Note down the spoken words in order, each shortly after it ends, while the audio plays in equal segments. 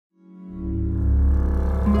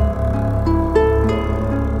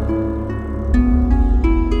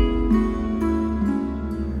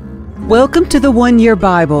Welcome to the One Year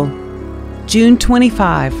Bible, June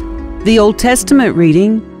 25. The Old Testament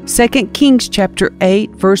reading, 2 Kings chapter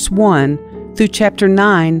 8, verse 1 through chapter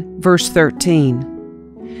 9, verse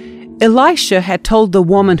 13. Elisha had told the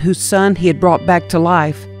woman whose son he had brought back to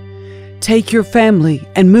life, "Take your family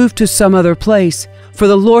and move to some other place, for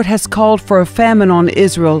the Lord has called for a famine on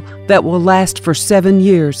Israel that will last for 7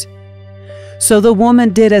 years." So the woman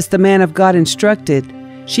did as the man of God instructed.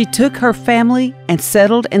 She took her family and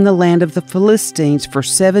settled in the land of the Philistines for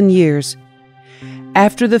 7 years.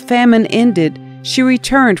 After the famine ended, she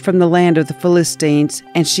returned from the land of the Philistines,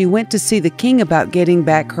 and she went to see the king about getting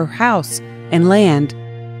back her house and land.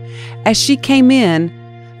 As she came in,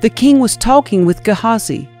 the king was talking with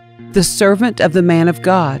Gehazi, the servant of the man of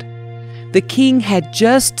God. The king had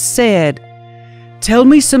just said, "Tell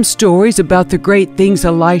me some stories about the great things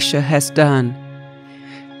Elisha has done."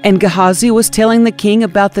 And Gehazi was telling the king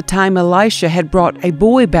about the time Elisha had brought a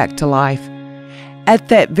boy back to life. At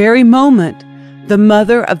that very moment, the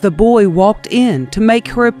mother of the boy walked in to make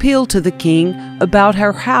her appeal to the king about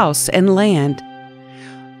her house and land.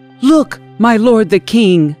 "Look, my lord the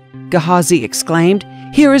king," Gehazi exclaimed,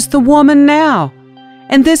 "here is the woman now,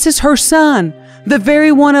 and this is her son, the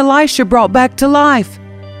very one Elisha brought back to life."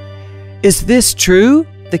 "Is this true?"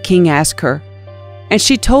 the king asked her, and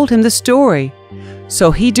she told him the story.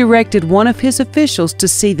 So he directed one of his officials to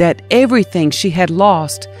see that everything she had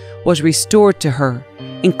lost was restored to her,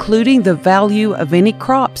 including the value of any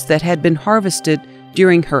crops that had been harvested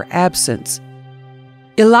during her absence.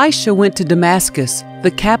 Elisha went to Damascus,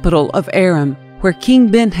 the capital of Aram, where King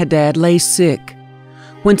Ben-Hadad lay sick.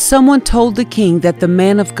 When someone told the king that the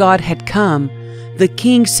man of God had come, the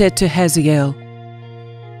king said to Hazael,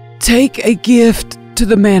 "Take a gift to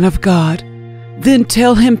the man of God, then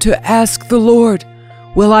tell him to ask the Lord,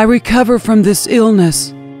 'Will I recover from this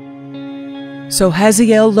illness?'" So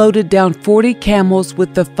Hazael loaded down 40 camels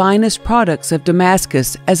with the finest products of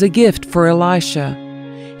Damascus as a gift for Elisha.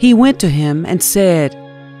 He went to him and said,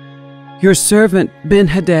 "Your servant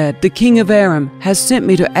Ben-Hadad, the king of Aram, has sent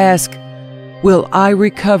me to ask, 'Will I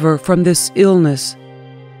recover from this illness?'"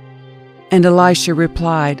 And Elisha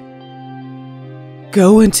replied,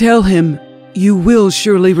 "Go and tell him, you will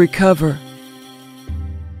surely recover.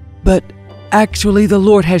 But actually, the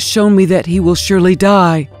Lord has shown me that he will surely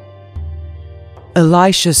die."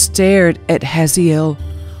 Elisha stared at Hazael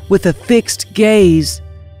with a fixed gaze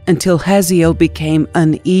until Hazael became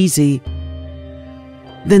uneasy.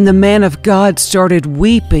 Then the man of God started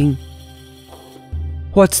weeping.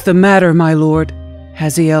 "What's the matter, my lord?"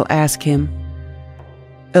 Hazael asked him.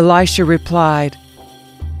 Elisha replied,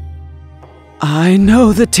 "I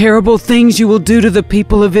know the terrible things you will do to the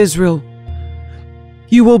people of Israel.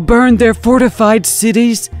 You will burn their fortified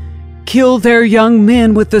cities, kill their young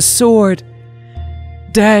men with the sword,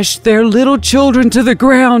 dash their little children to the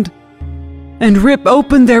ground, and rip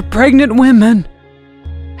open their pregnant women."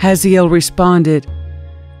 Hazael responded,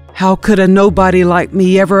 "How could a nobody like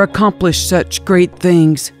me ever accomplish such great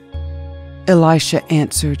things?" Elisha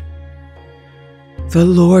answered, "The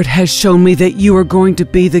Lord has shown me that you are going to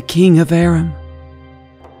be the king of Aram."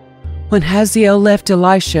 When Hazael left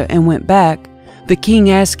Elisha and went back, the king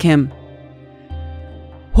asked him,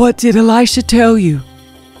 "What did Elisha tell you?"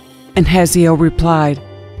 And Hazael replied,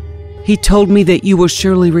 "He told me that you will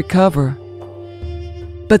surely recover."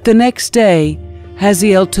 But the next day,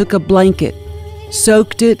 Hazael took a blanket,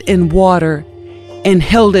 soaked it in water, and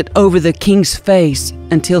held it over the king's face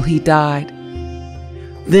until he died.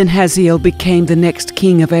 Then Hazael became the next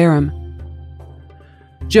king of Aram.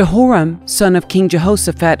 Jehoram, son of King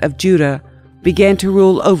Jehoshaphat of Judah, began to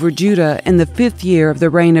rule over Judah in the 5th year of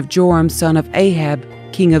the reign of Joram, son of Ahab,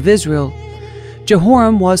 king of Israel.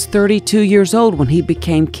 Jehoram was 32 years old when he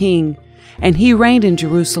became king, and he reigned in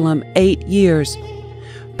Jerusalem 8 years.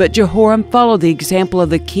 But Jehoram followed the example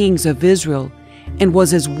of the kings of Israel and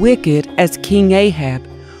was as wicked as King Ahab,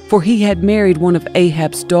 for he had married one of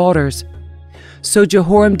Ahab's daughters. So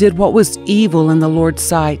Jehoram did what was evil in the Lord's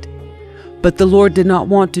sight. But the Lord did not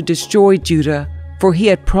want to destroy Judah, for he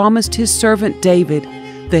had promised his servant David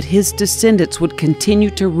that his descendants would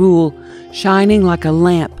continue to rule, shining like a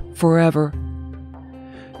lamp forever.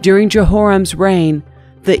 During Jehoram's reign,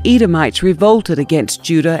 the Edomites revolted against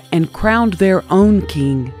Judah and crowned their own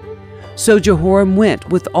king. So Jehoram went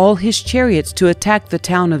with all his chariots to attack the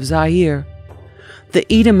town of Zair. The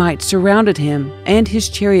Edomites surrounded him and his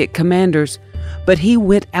chariot commanders, but he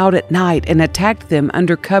went out at night and attacked them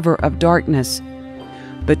under cover of darkness.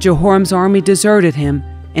 But Jehoram's army deserted him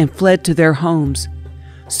and fled to their homes.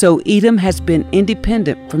 So Edom has been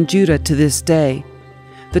independent from Judah to this day.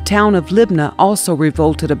 The town of Libnah also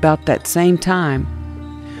revolted about that same time.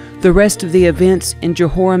 The rest of the events in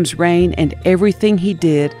Jehoram's reign and everything he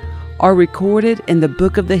did are recorded in the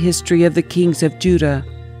book of the history of the kings of Judah.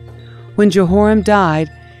 When Jehoram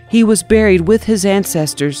died, he was buried with his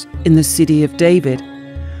ancestors in the city of David.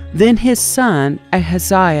 Then his son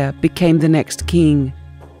Ahaziah became the next king.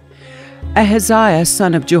 Ahaziah,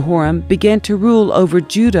 son of Jehoram, began to rule over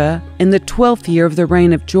Judah in the 12th year of the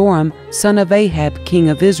reign of Joram, son of Ahab, king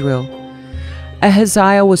of Israel.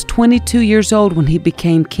 Ahaziah was 22 years old when he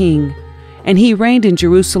became king, and he reigned in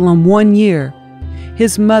Jerusalem 1 year.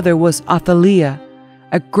 His mother was Athaliah,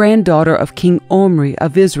 a granddaughter of King Omri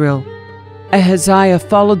of Israel. Ahaziah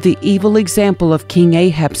followed the evil example of King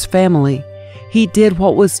Ahab's family. He did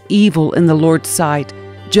what was evil in the Lord's sight,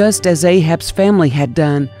 just as Ahab's family had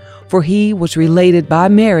done, for he was related by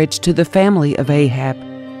marriage to the family of Ahab.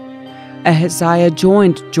 Ahaziah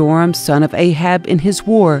joined Joram, son of Ahab, in his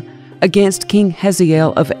war against King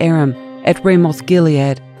Hazael of Aram at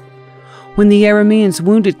Ramoth-Gilead. When the Arameans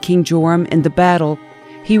wounded King Joram in the battle,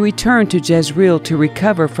 he returned to Jezreel to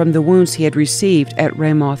recover from the wounds he had received at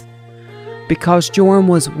Ramoth. Because Joram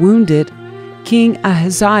was wounded, King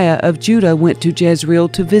Ahaziah of Judah went to Jezreel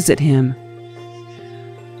to visit him.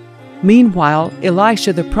 Meanwhile,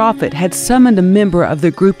 Elisha the prophet had summoned a member of the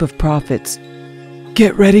group of prophets.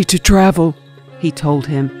 "Get ready to travel," he told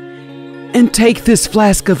him, "and take this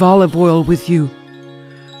flask of olive oil with you.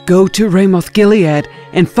 Go to Ramoth-Gilead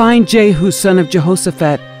and find Jehu son of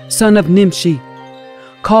Jehoshaphat, son of Nimshi.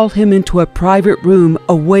 Call him into a private room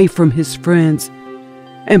away from his friends,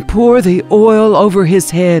 and pour the oil over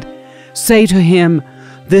his head. Say to him,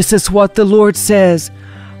 'This is what the Lord says,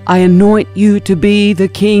 I anoint you to be the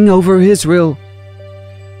king over Israel.'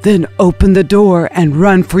 Then open the door and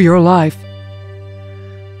run for your life."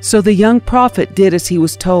 So the young prophet did as he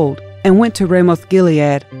was told and went to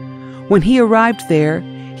Ramoth-Gilead. When he arrived there,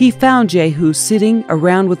 he found Jehu sitting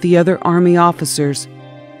around with the other army officers.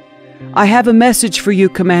 "I have a message for you,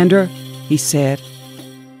 Commander," he said.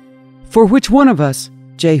 "For which one of us?"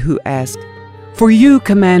 Jehu asked. "For you,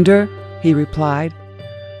 Commander," he replied.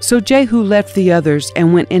 So Jehu left the others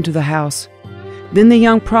and went into the house. Then the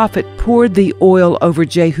young prophet poured the oil over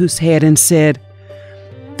Jehu's head and said,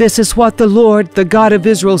 "This is what the Lord, the God of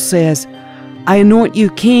Israel, says. I anoint you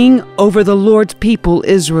king over the Lord's people,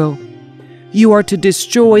 Israel. You are to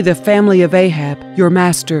destroy the family of Ahab, your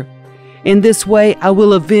master. In this way I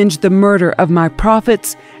will avenge the murder of my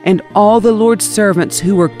prophets and all the Lord's servants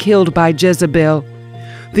who were killed by Jezebel.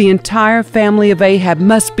 The entire family of Ahab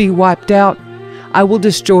must be wiped out. I will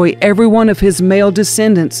destroy every one of his male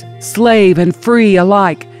descendants, slave and free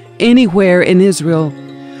alike, anywhere in Israel.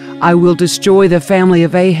 I will destroy the family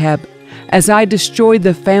of Ahab, as I destroyed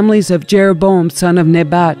the families of Jeroboam son of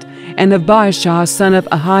Nebat and of Baasha son of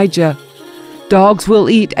Ahijah. Dogs will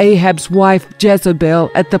eat Ahab's wife Jezebel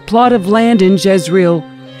at the plot of land in Jezreel,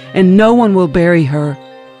 and no one will bury her."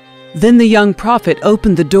 Then the young prophet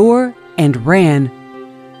opened the door and ran.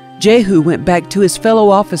 Jehu went back to his fellow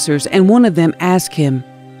officers, and one of them asked him,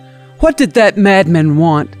 "What did that madman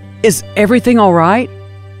want? Is everything all right?"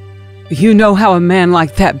 "You know how a man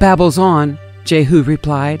like that babbles on," Jehu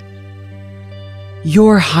replied.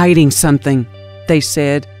 "You're hiding something," they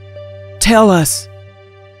said. "Tell us."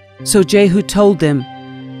 So Jehu told them,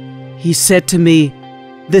 "He said to me,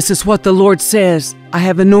 'This is what the Lord says, I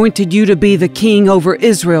have anointed you to be the king over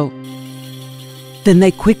Israel.'" Then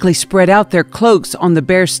they quickly spread out their cloaks on the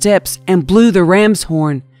bare steps and blew the ram's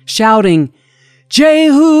horn, shouting,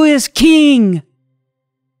 "Jehu is king!"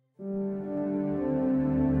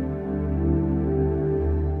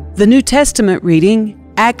 The New Testament reading,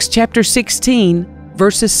 Acts chapter 16,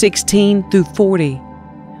 verses 16 through 40.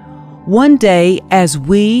 One day, as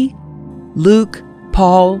we, Luke,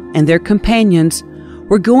 Paul, and their companions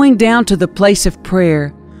were going down to the place of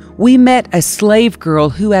prayer, we met a slave girl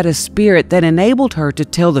who had a spirit that enabled her to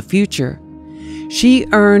tell the future. She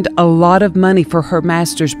earned a lot of money for her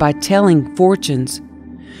masters by telling fortunes.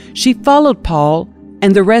 She followed Paul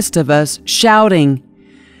and the rest of us, shouting,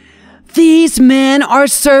 "These men are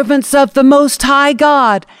servants of the Most High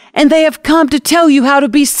God, and they have come to tell you how to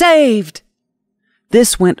be saved."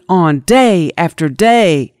 This went on day after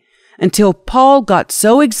day, until Paul got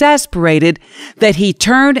so exasperated that he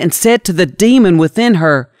turned and said to the demon within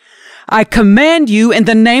her, "I command you in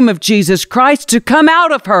the name of Jesus Christ to come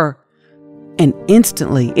out of her." And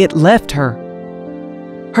instantly it left her.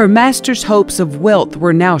 Her master's hopes of wealth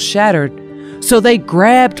were now shattered, so they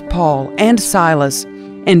grabbed Paul and Silas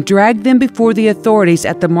and dragged them before the authorities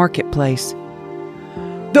at the marketplace.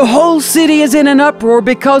 "The whole city is in an uproar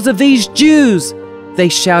because of these Jews," they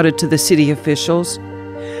shouted to the city officials.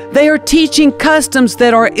 They are teaching customs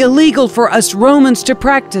that are illegal for us Romans to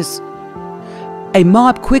practice." A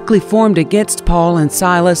mob quickly formed against Paul and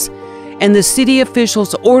Silas, and the city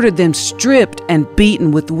officials ordered them stripped and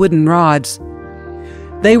beaten with wooden rods.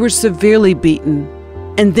 They were severely beaten,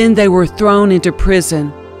 and then they were thrown into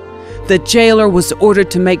prison. The jailer was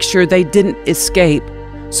ordered to make sure they didn't escape,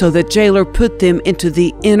 so the jailer put them into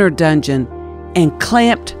the inner dungeon and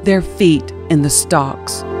clamped their feet in the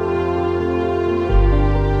stocks.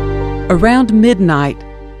 Around midnight,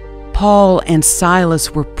 Paul and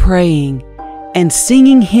Silas were praying and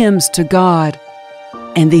singing hymns to God,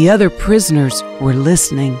 and the other prisoners were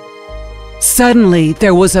listening. Suddenly,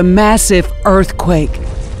 there was a massive earthquake,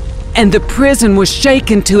 and the prison was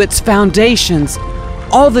shaken to its foundations.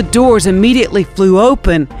 All the doors immediately flew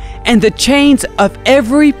open, and the chains of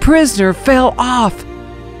every prisoner fell off.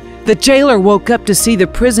 The jailer woke up to see the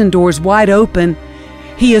prison doors wide open.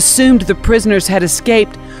 He assumed the prisoners had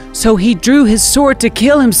escaped, so he drew his sword to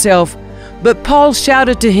kill himself. But Paul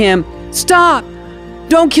shouted to him, "Stop!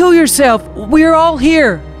 Don't kill yourself! We're all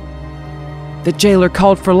here!" The jailer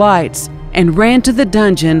called for lights and ran to the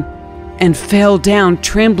dungeon and fell down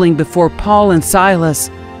trembling before Paul and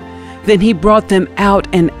Silas. Then he brought them out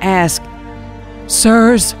and asked,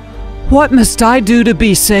 "Sirs, what must I do to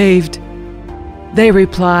be saved?" They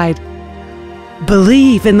replied,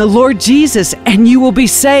 "Believe in the Lord Jesus and you will be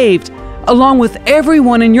saved, along with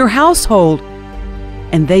everyone in your household."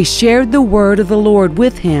 And they shared the word of the Lord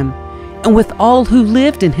with him and with all who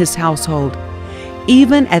lived in his household.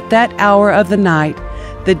 Even at that hour of the night,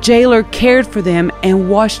 the jailer cared for them and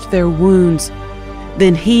washed their wounds.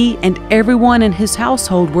 Then he and everyone in his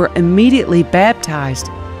household were immediately baptized.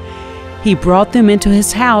 He brought them into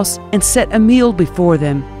his house and set a meal before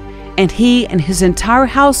them, and he and his entire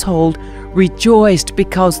household rejoiced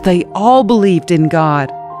because they all believed in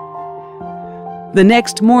God. The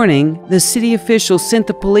next morning, the city officials sent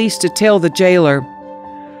the police to tell the jailer,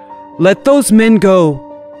 "Let those men go."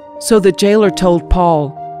 So the jailer told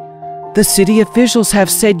Paul, "The city officials have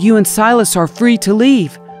said you and Silas are free to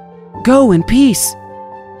leave. Go in peace."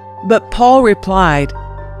 But Paul replied,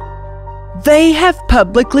 "They have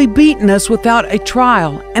publicly beaten us without a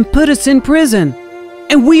trial and put us in prison,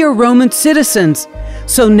 and we are Roman citizens.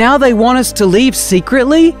 So now they want us to leave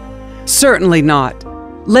secretly? Certainly not.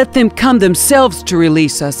 Let them come themselves to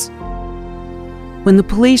release us." When the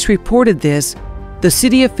police reported this, the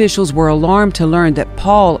city officials were alarmed to learn that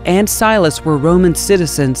Paul and Silas were Roman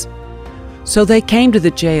citizens. So they came to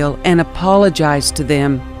the jail and apologized to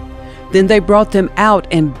them. Then they brought them out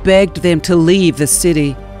and begged them to leave the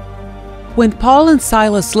city. When Paul and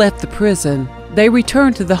Silas left the prison, they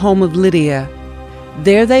returned to the home of Lydia.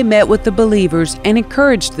 There they met with the believers and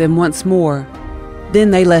encouraged them once more.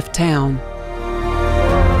 Then they left town.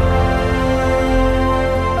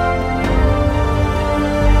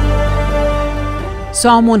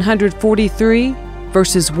 Psalm 143,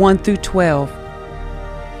 verses 1 through 12.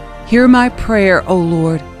 Hear my prayer, O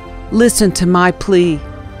Lord. Listen to my plea.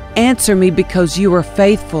 Answer me because you are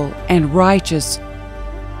faithful and righteous.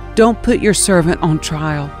 Don't put your servant on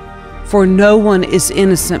trial, for no one is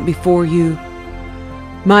innocent before you.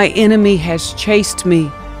 My enemy has chased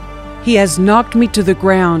me. He has knocked me to the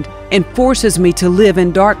ground and forces me to live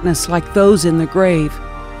in darkness like those in the grave.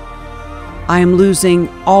 I am losing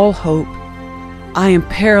all hope. I am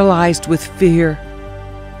paralyzed with fear.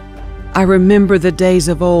 I remember the days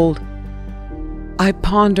of old. I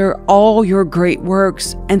ponder all your great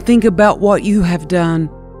works and think about what you have done.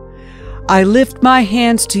 I lift my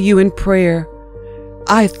hands to you in prayer.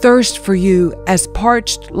 I thirst for you as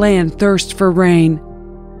parched land thirsts for rain.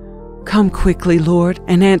 Come quickly, Lord,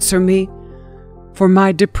 and answer me, for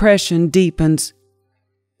my depression deepens.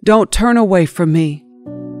 Don't turn away from me,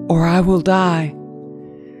 or I will die.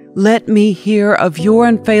 Let me hear of your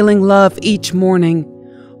unfailing love each morning,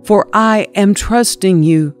 for I am trusting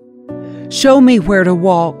you. Show me where to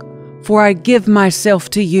walk, for I give myself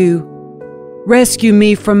to you. Rescue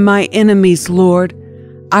me from my enemies, Lord.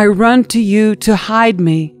 I run to you to hide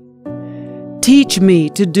me. Teach me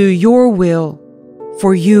to do your will,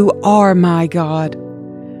 for you are my God.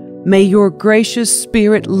 May your gracious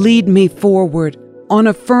Spirit lead me forward on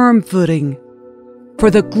a firm footing. For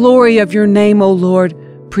the glory of your name, O Lord,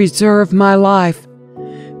 preserve my life.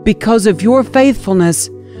 Because of your faithfulness,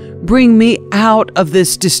 bring me out of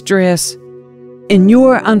this distress. In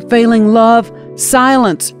your unfailing love,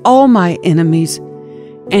 silence all my enemies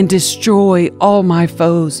and destroy all my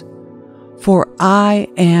foes, for I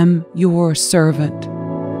am your servant.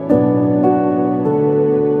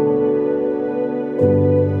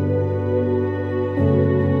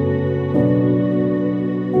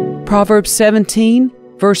 Proverbs 17,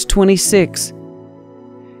 Verse 26.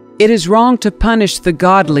 It is wrong to punish the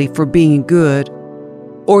godly for being good,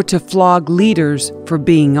 or to flog leaders for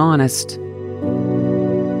being honest.